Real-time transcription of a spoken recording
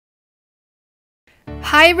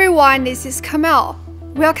Hi everyone, this is Kamel.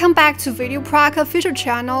 Welcome back to VideoProc official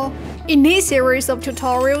channel. In this series of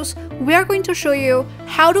tutorials, we are going to show you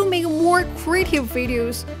how to make more creative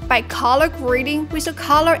videos by color grading with a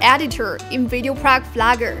color editor in VideoProc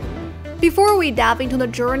Vlogger. Before we dive into the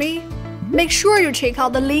journey, make sure you check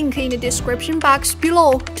out the link in the description box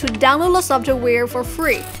below to download the software for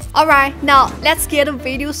free. Alright, now let's get the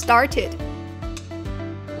video started.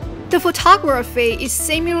 The photography is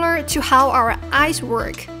similar to how our eyes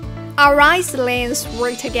work. Our eyes lens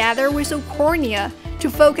work together with the cornea to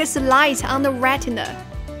focus light on the retina.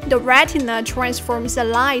 The retina transforms the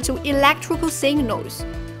light to electrical signals.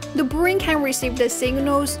 The brain can receive the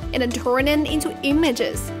signals and turn them into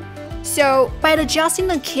images. So, by adjusting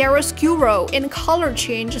the chiaroscuro and color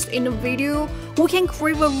changes in the video, we can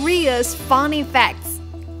create various fun effects.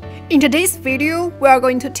 In today's video, we are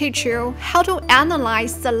going to teach you how to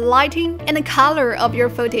analyze the lighting and the color of your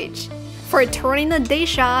footage for turning a day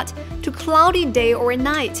shot to cloudy day or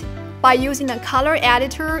night by using a color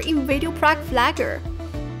editor in VideoProc Vlogger.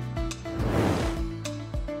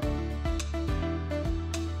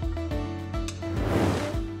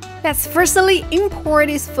 Let's firstly import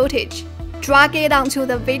this footage. Drag it onto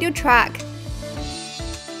the video track.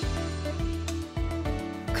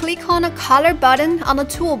 Click on the color button on the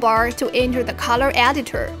toolbar to enter the color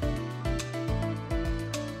editor.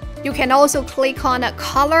 You can also click on the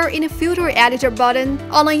color in the filter editor button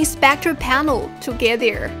on the inspector panel to get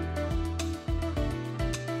there.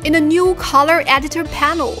 In the new color editor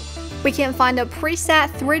panel, we can find the preset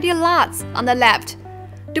 3D LUTs on the left,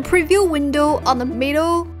 the preview window on the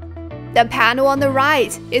middle. The panel on the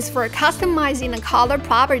right is for customizing the color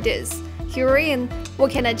properties. Herein, we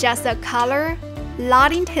can adjust the color,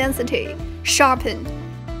 light intensity, sharpen,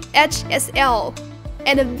 HSL,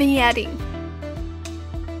 and vignetting.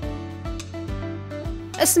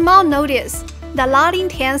 A small notice, the light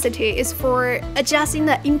intensity is for adjusting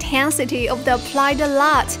the intensity of the applied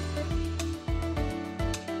light.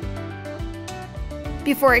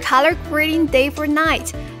 Before color grading day for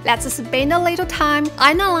night, let's spend a little time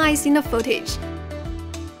analyzing the footage.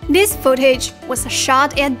 This footage was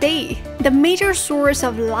shot at day. The major source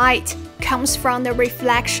of light comes from the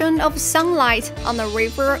reflection of sunlight on the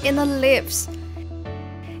river and the leaves.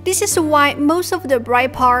 This is why most of the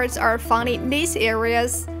bright parts are found in these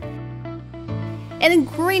areas. And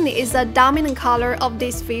green is the dominant color of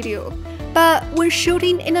this video. But when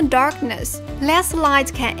shooting in the darkness, less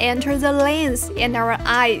light can enter the lens and our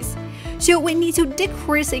eyes, so we need to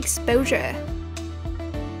decrease exposure.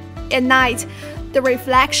 At night, the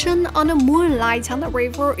reflection on the moonlight on the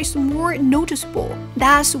river is more noticeable,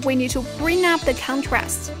 thus we need to bring up the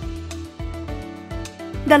contrast.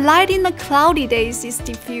 The light in the cloudy days is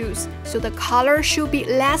diffuse, so the color should be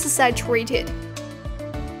less saturated.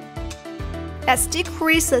 Let's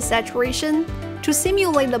decrease the saturation to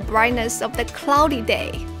simulate the brightness of the cloudy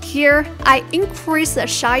day. Here, I increase the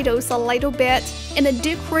shadows a little bit and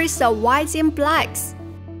decrease the whites and blacks.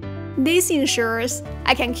 This ensures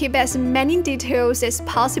I can keep as many details as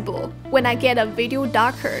possible when I get a video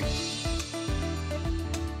darker.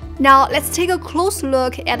 Now let's take a close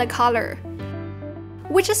look at the color.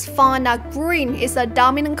 We just found that green is the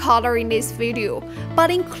dominant color in this video, but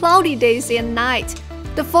in cloudy days and night,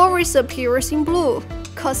 the forest appears in blue,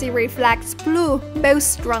 cause it reflects blue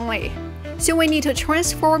most strongly. So we need to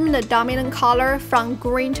transform the dominant color from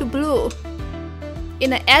green to blue. In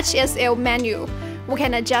the HSL menu, we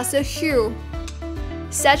can adjust the hue,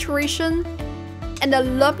 saturation, and the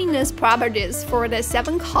luminance properties for the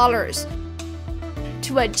 7 colors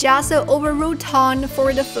to adjust the overall tone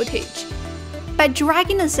for the footage. By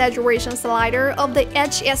dragging the saturation slider of the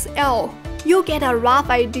HSL, you'll get a rough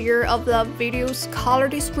idea of the video's color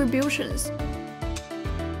distributions.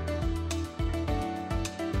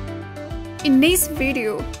 In this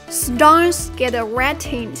video, stones get a red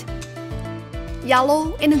tint.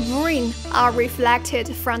 Yellow and green are reflected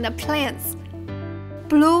from the plants.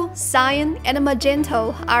 Blue, cyan, and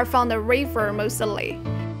magenta are from the river mostly.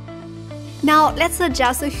 Now let's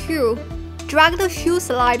adjust the hue. Drag the hue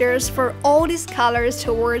sliders for all these colors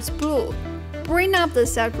towards blue. Bring up the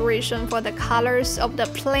saturation for the colors of the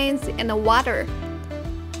plants and the water.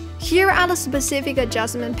 Here are the specific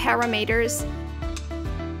adjustment parameters.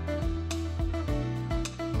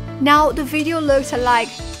 Now the video looked like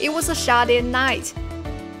it was shot at night.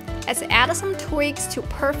 Let's add some tweaks to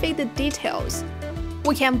perfect the details.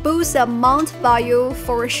 We can boost the mount value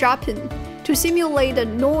for sharpen to simulate the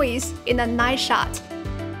noise in the night shot.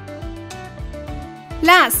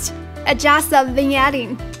 Last, adjust the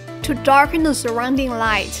vignetting to darken the surrounding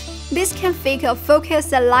light. This can fake a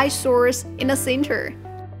focused light source in the center.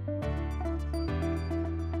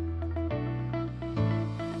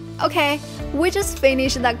 Okay, we just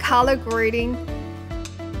finished the color grading.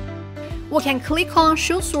 We can click on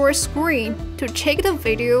Show Source Screen to check the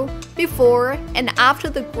video before and after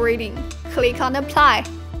the grading. Click on Apply.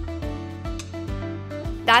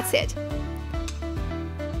 That's it.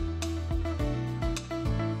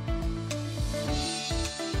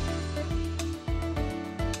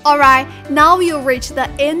 Alright, now you reached the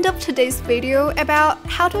end of today's video about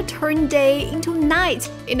how to turn day into night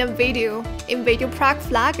in a video in VideoProc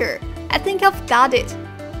Vlogger. I think I've got it.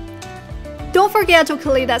 Don't forget to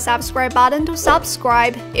click that subscribe button to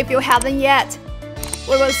subscribe if you haven't yet.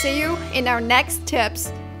 We will see you in our next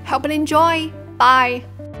tips. Hope and enjoy. Bye.